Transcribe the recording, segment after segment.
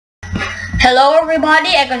Hello everybody,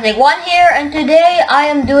 Echo1 here, and today I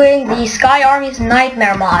am doing the Sky Army's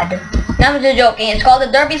Nightmare mod. Now I'm just joking, it's called the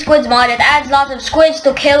Derpy Squids mod. It adds lots of squids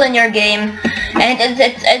to kill in your game, and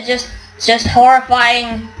it's just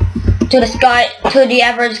horrifying to the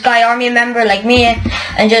average Sky Army member like me,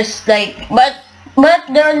 and just like, but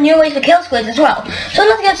there are new ways to kill squids as well. So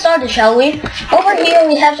let's get started, shall we? Over here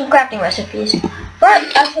we have some crafting recipes.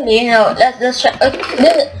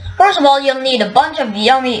 First of all, you'll need a bunch of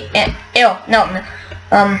yummy,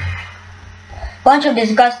 bunch of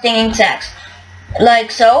disgusting insects,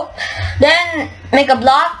 like so. Then make a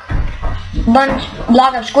block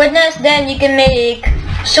of squid nest. Then you can make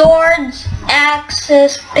swords,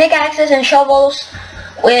 axes, pickaxes, and shovels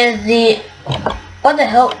with the. What the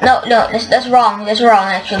hell? No, that's wrong. That's wrong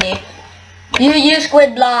actually. You use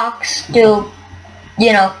squid blocks to,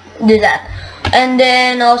 do that. And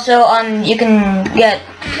then also you can get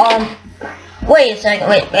wait a second,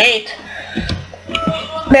 wait.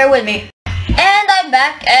 Bear with me. And I'm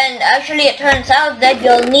back, and actually it turns out that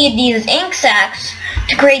you'll need these ink sacs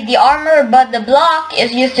to create the armor, but the block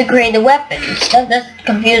is used to create the weapons. That's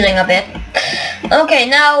confusing a bit. Okay,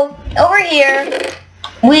 now over here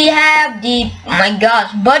we have the, oh my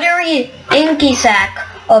gosh, buttery inky sack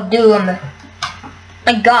of doom.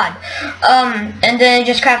 My god. And then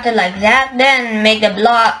just craft it like that. Then make the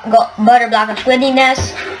butter block of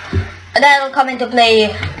squidiness. That'll come into play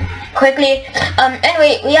quickly.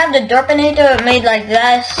 Anyway, we have the Derpinator made like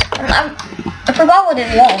this. I forgot what it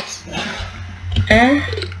was.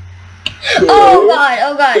 Oh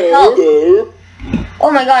god, help. Oh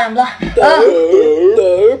my god, I'm blind.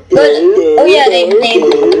 Oh yeah, they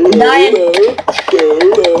died.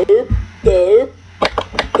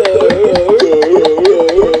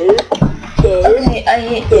 Okay,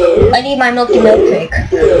 I need my milky milkshake.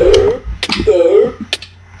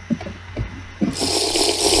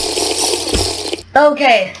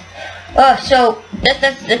 Okay. So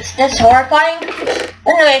that's horrifying.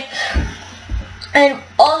 Anyway, and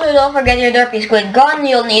also don't forget your Derpy squid gun.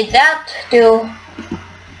 You'll need that to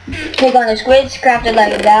take on the squids. Craft it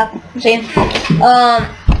like that. See?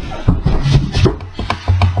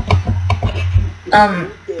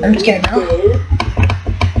 I'm scared now.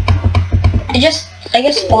 I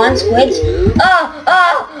guess spawn squids. Oh!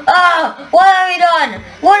 What have I done?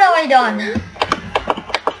 What have I done?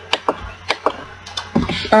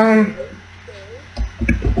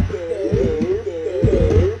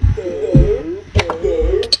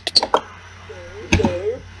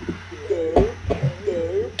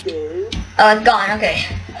 Oh, it's gone. Okay.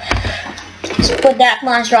 Let's put that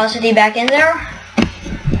monstrosity back in there.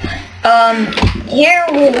 Here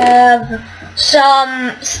we have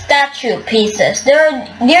some statue pieces. There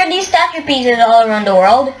are these statue pieces all around the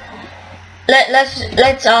world.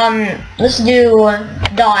 Let's do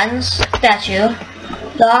Dawn's statue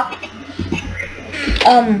block.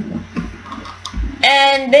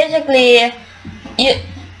 And basically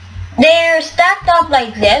they're stacked up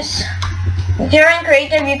like this. If you're in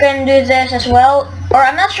creative, you can do this as well. Or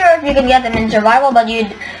I'm not sure if you can get them in survival, but you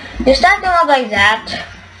stack them up like that.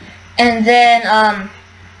 And then I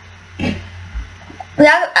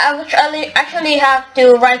actually have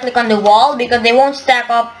to right click on the wall because they won't stack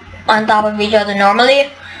up on top of each other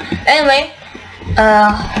normally. Anyway,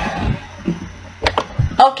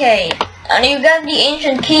 okay, and you got the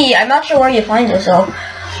ancient key. I'm not sure where you find it, so,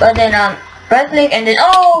 but then right click and then,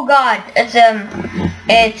 oh god, it's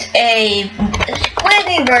a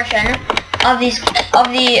squiddy version of the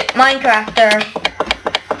Minecrafter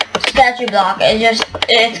statue block.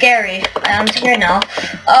 It's scary. I'm scared now.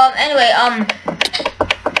 Anyway,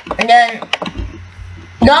 and then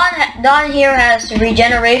Dawn here has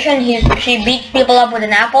regeneration. She beats people up with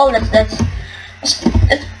an apple. That's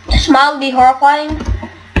mildly horrifying.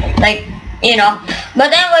 Like,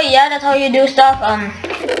 But anyway, yeah, that's how you do stuff.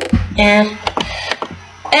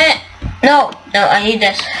 No, I need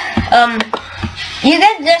this. You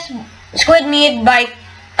get this squid meat by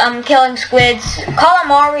killing squids.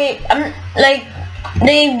 Calamari, like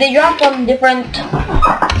they drop from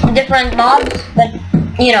different mobs, but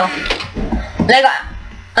like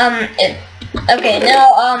okay,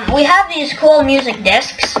 now we have these cool music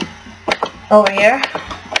discs over here.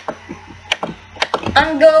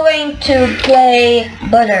 I'm going to play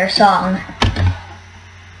Butter song.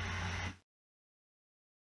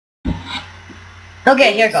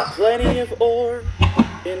 Okay, here goes. Plenty of ore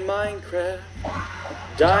in Minecraft,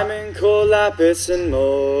 diamond, coal, lapis, and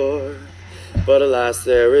more. But alas,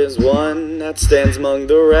 there is one that stands among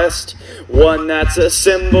the rest. One that's a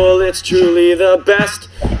symbol, it's truly the best.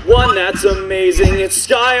 One that's amazing, it's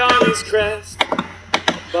Sky Army's crest.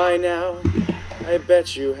 By now, I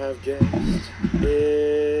bet you have guessed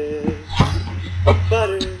it's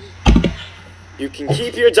butter. You can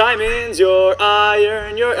keep your diamonds, your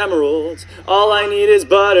iron, your emeralds. All I need is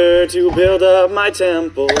butter to build up my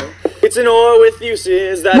temple. It's an ore with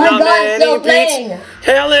uses that not many beat.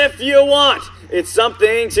 Hell if you want, it's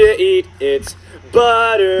something to eat. It's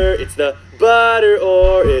butter, it's the butter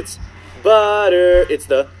ore. It's butter, it's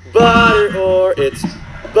the butter ore. It's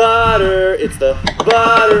butter, it's the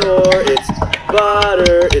butter ore. It's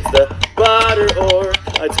butter, it's the butter ore.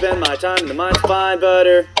 I'd spend my time in the mines to find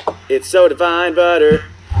butter. It's so divine, butter.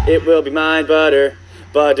 It will be mine, butter.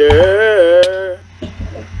 Butter.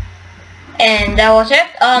 And that was it.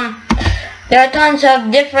 There are tons of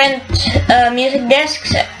different music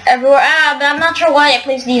discs everywhere. But I'm not sure why I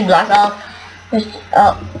placed these blocks. I'll just,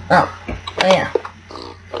 yeah.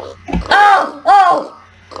 Oh!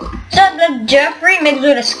 Is that like Jeffrey mixed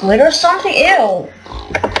with a squid or something? Ew.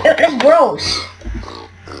 That's gross.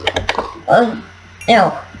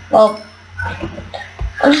 Ew. Well,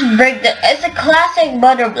 I'll just break the. It's a classic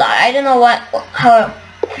butter block. I don't know how.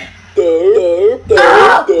 Oh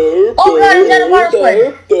god, is that a water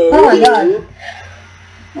squid? Oh my god.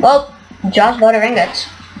 Well, Josh butter ingots.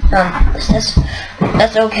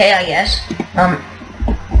 That's okay, I guess.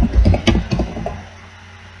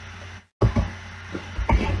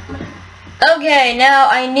 Okay, now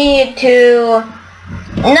I need to.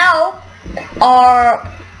 Now,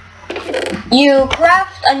 you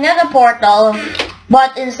craft another portal,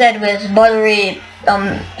 but instead with buttery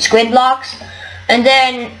squid blocks, and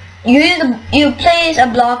then you place a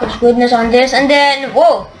block of squidness on this, and then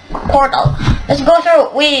whoa, portal. Let's go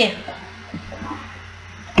through.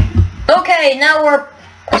 Okay, now we're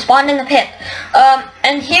spawned in the pit.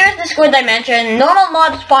 And here's the squid dimension. Normal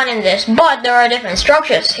mobs spawn in this, but there are different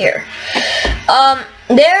structures here.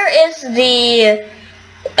 There is the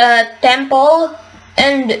temple,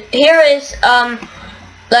 and here is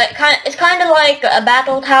it's kind of like a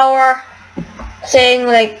battle tower thing,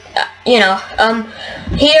 like here's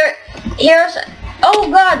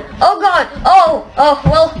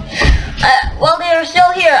well they're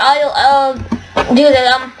still here. I'll do that.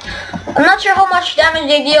 I'm not sure how much damage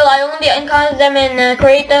they deal. I only encountered them in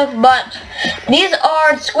creative, but these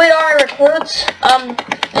are Squid Army recruits, and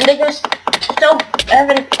they're just so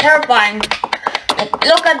terrifying.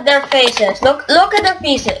 Look at their faces. Look at their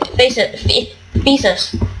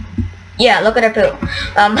faces. Yeah, look at their poop.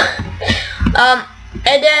 And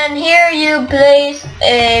then here you place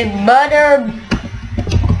a butter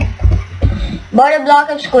block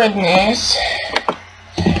of squidness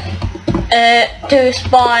to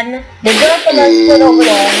spawn the Derpy squid over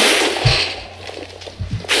there.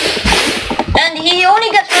 And he only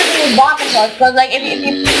gets hurt in his bottom part, because like if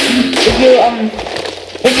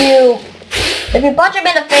you punch him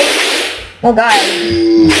in the face, oh god,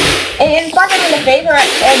 if you punch him in the face or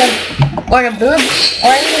the boob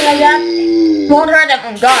or anything like that, it won't hurt him.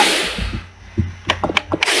 Oh god.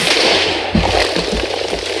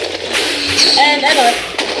 And anyway,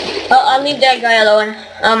 I'll leave that guy alone.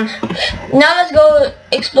 Now let's go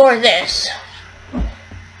explore this.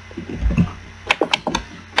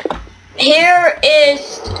 Here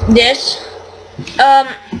is this.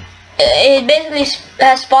 It basically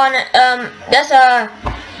has spawned. That's a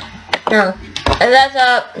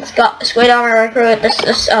Squid Army recruit. This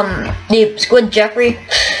is the Squid Jeffrey.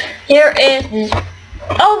 Here is this.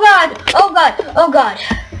 Oh god.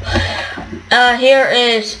 Here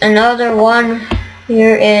is another one.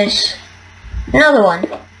 Here is another one.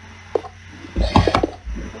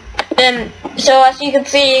 And so as you can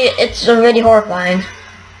see, it's already horrifying.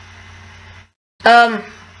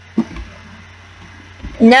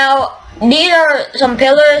 Now these are some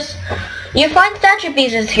pillars. You find statue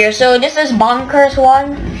pieces here. So this is Bonker's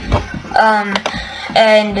one.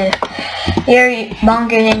 And here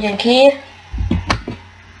Bonker's engine key.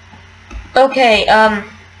 Okay,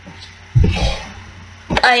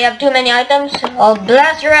 I have too many items. I'll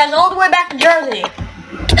blast your ass all the way back to Jersey.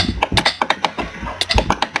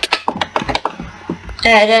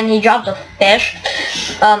 And then he drops a fish.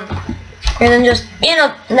 And then just,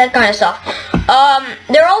 that kind of stuff.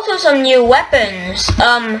 There are also some new weapons.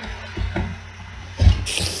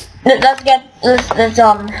 Let's get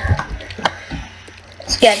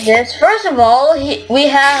this. First of all, we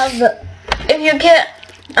have,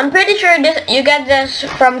 I'm pretty sure you get this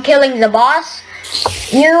from killing the boss.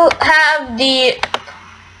 You have the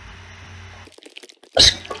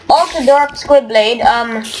Ultra Dark Squid Blade.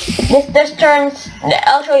 This turns.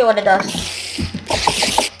 I'll show you what it does.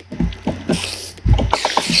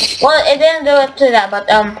 Well, it didn't do it to that, but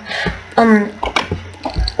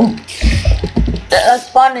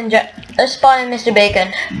spawning Mr.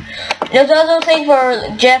 Bacon. There's also a thing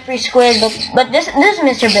for Jeffrey Squid, but this is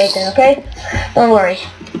Mr. Bacon, okay? Don't worry.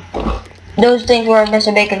 Those things were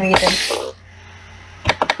Mr. Bacon reasons.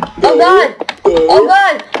 Oh god! Oh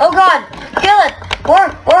god! Oh god! Kill it!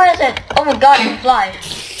 Where is it? Oh my god, it's a fly.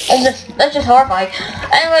 That's just horrifying.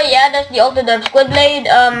 Anyway, yeah, that's the ultimate squid blade.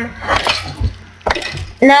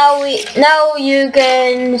 Now you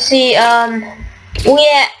can see, you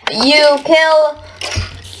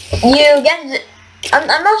get, I'm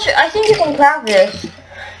not sure, I think you can craft this.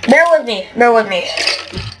 Bear with me.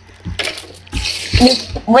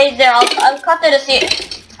 Just wait there, I'll cut to the sea.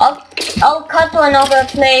 I'll cut to another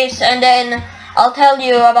place and then I'll tell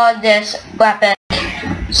you about this weapon.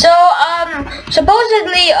 So,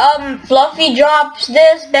 supposedly, Fluffy drops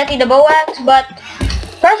this, Betty the bow axe, but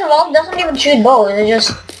first of all, it doesn't even shoot bows, it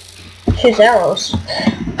just shoots arrows.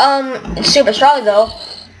 It's super strong though,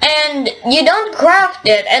 and you don't craft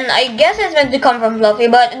it, and I guess it's meant to come from Fluffy,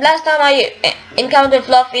 but last time I encountered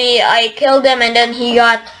Fluffy, I killed him, and then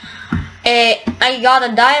I got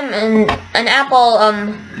a diamond, an apple,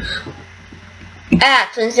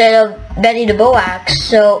 axe instead of Betty the bow axe,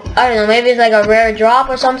 so I don't know, maybe it's like a rare drop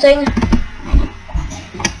or something.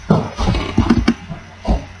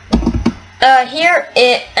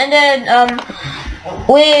 And then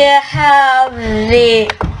we have the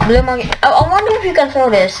blue monkey. I wonder if you can throw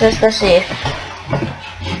this. Let's see.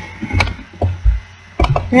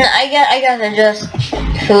 No, I guess it's just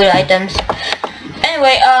food items.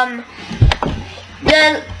 Anyway,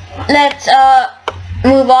 then let's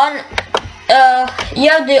move on. You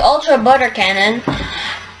have the ultra butter cannon,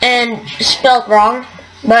 and spelled wrong,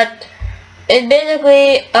 but it's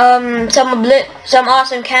basically some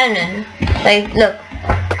awesome cannon. Like, look,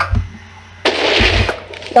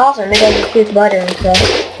 it's awesome because it shoots butter and stuff.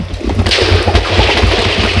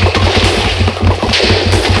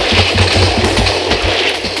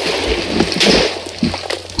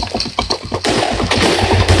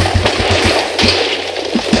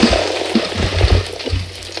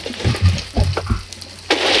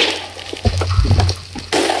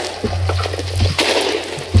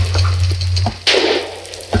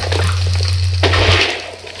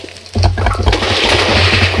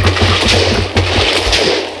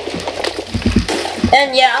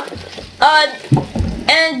 And yeah,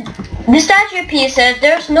 and the statue pieces,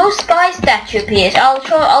 there's no sky statue piece. I'll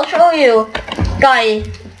show you sky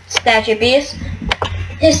statue piece.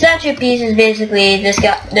 His statue piece is basically this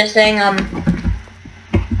thing,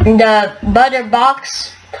 the butter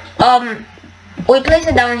box. We place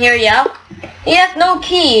it down here, yeah. He has no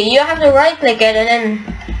key. You have to right click it, and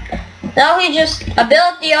then now he just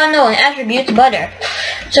ability unknown attributes butter.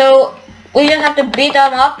 So we just have to beat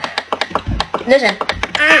him up. Listen.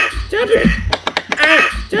 Stop it!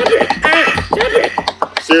 Stop it! Stop it!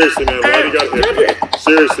 Seriously, man, why do you gotta hit me?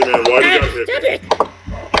 Seriously, man, why do you gotta hit me?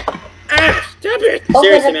 Stop it! Okay,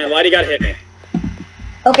 Seriously, man, why do you gotta hit me?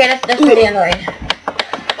 Okay, that's pretty annoying.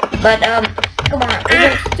 But come on.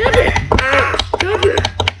 Stop it! Stop it!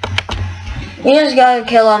 You just gotta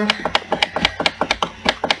kill him.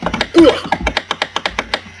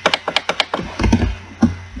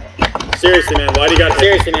 Seriously, man, why do you gotta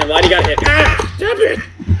hit me? Stop it!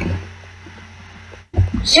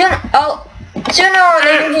 Sooner or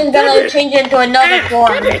later he's gonna change into another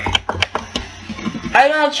form.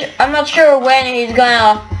 I'm not sure when he's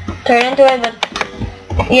gonna turn into it, but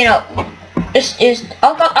you know,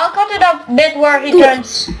 I'll cut to the bit where he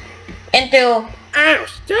turns into a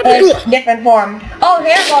different form. Oh,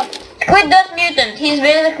 here we go. Squid Dust Mutant. He's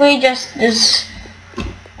basically just this.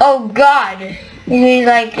 Oh God, he's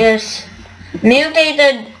like this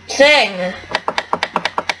mutated thing.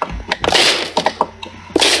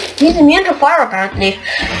 He's immune to fire apparently.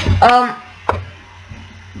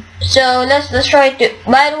 So let's try to.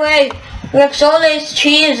 By the way, we have Soleil's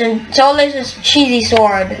cheese and Soleil's cheesy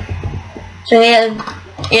sword. So we have,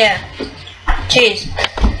 yeah, cheese.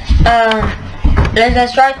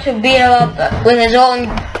 Let's try to beat him up with his own.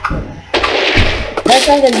 Let's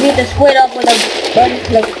try to beat the squid up with a bunch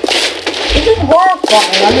like. This is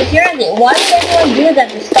horrifying. I mean seriously, why did everyone do that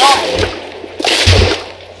to start?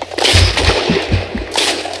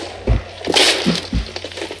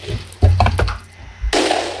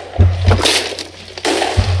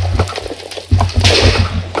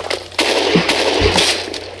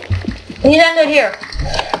 He's ended here.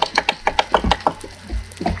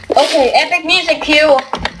 Okay, epic music cue.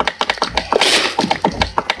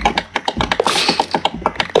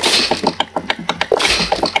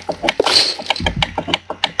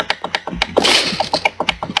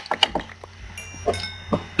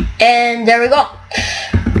 And there we go.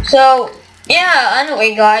 So Yeah,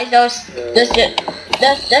 anyway guys, that's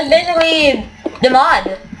basically the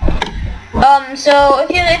mod. So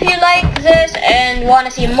if you like this and want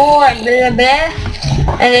to see more and blah blah,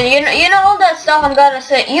 and then you know all that stuff I'm gonna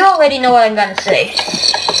say, you already know what I'm gonna say.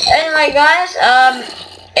 Anyway guys,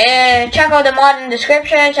 check out the mod in the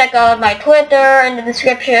description, check out my Twitter in the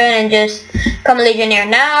description, and just come Legionnaire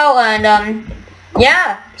now, and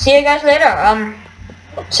yeah, see you guys later.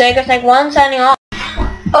 Sega Tech 1 signing off.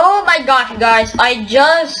 Oh my gosh guys, I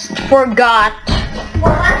just forgot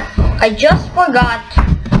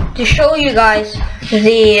to show you guys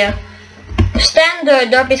the standard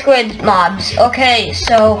Derpy Squid mobs. Okay,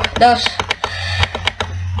 so those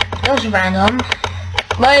random.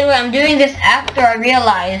 By the way, I'm doing this after I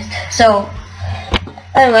realized. So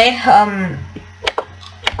anyway,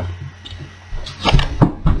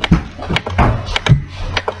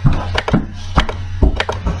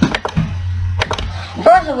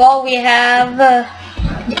 first of all, we have the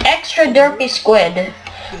extra Derpy Squid.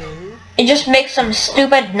 It just makes some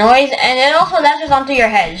stupid noise, and it also latches onto your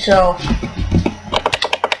head, so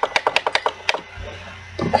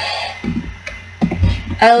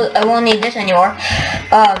I won't need this anymore.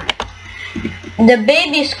 The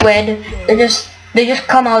baby squid, they just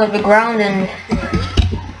come out of the ground and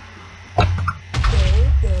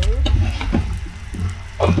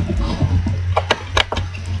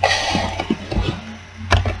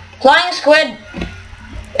flying squid.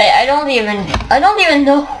 I don't even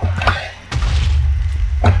know.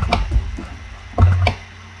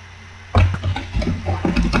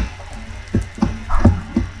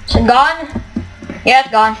 Is it gone? Yeah,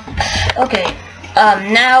 it's gone. Okay.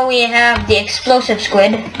 Now we have the explosive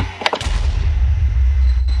squid.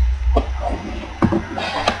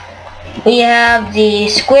 We have the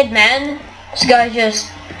squid man. This guy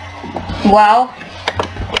just, wow.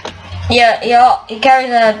 Yeah, he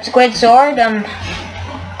carries a squid sword.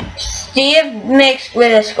 Steve mixed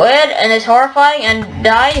with a squid and is horrifying and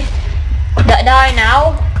die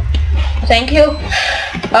now. Thank you.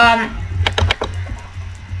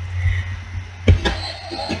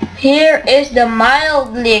 Here is the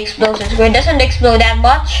mildly explosive squid. Doesn't explode that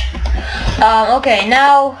much. Okay,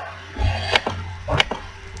 now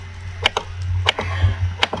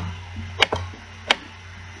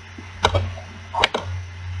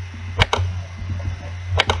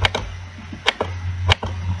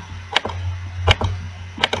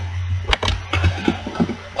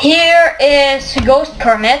here is Ghost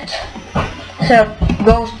Kermit. So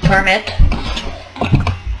Ghost Kermit.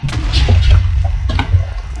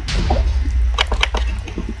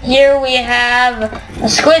 Here we have a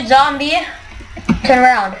squid zombie. Turn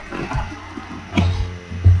around.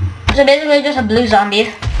 So basically just a blue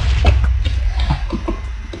zombie.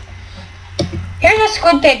 Here's a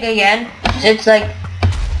squid pig again. It's like,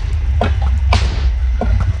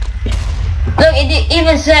 look, it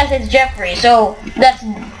even says it's Jeffrey, so that's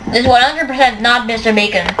 100% not Mr.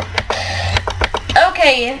 Bacon.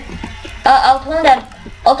 Okay, I'll tone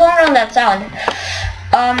down that sound.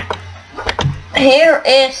 Here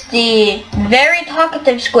is the very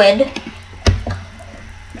talkative squid. You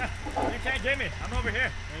can't get me. I'm over here.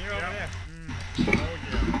 And you're over there.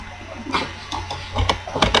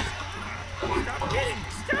 Oh yeah. Stop hitting me.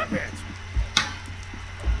 Stop it.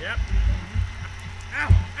 Yep. Ow.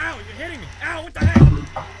 Ow. You're hitting me. Ow. What the heck? Oh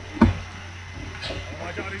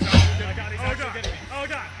my god. He's actually getting me. Oh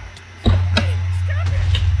god. Stop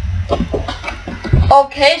it.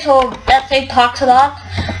 Okay, so that thing talks a lot.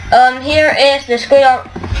 Here is the squid.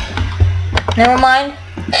 Never mind.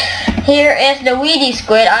 Here is the weedy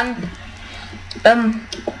squid.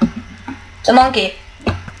 It's a monkey.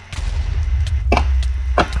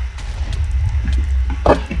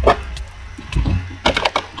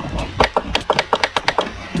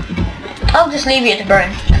 I'll just leave it to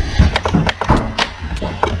burn.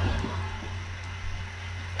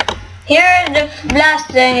 Here is the last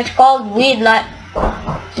thing. It's called Weed Lion.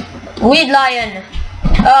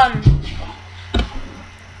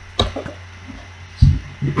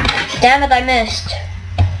 Damn it, I missed.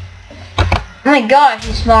 Oh my gosh,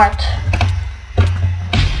 he's smart.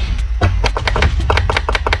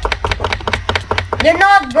 They're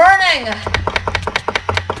not burning!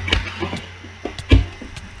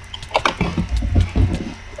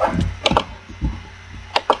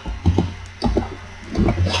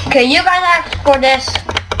 Okay, you guys asked for this.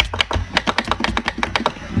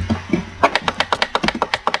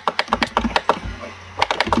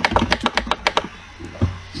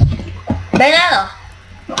 Banana.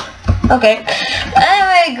 Okay.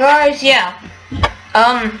 Anyway, guys, yeah.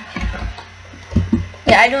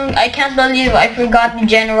 Yeah, I can't believe I forgot the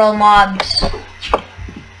general mobs.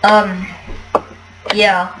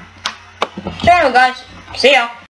 Yeah. So anyway guys, see ya.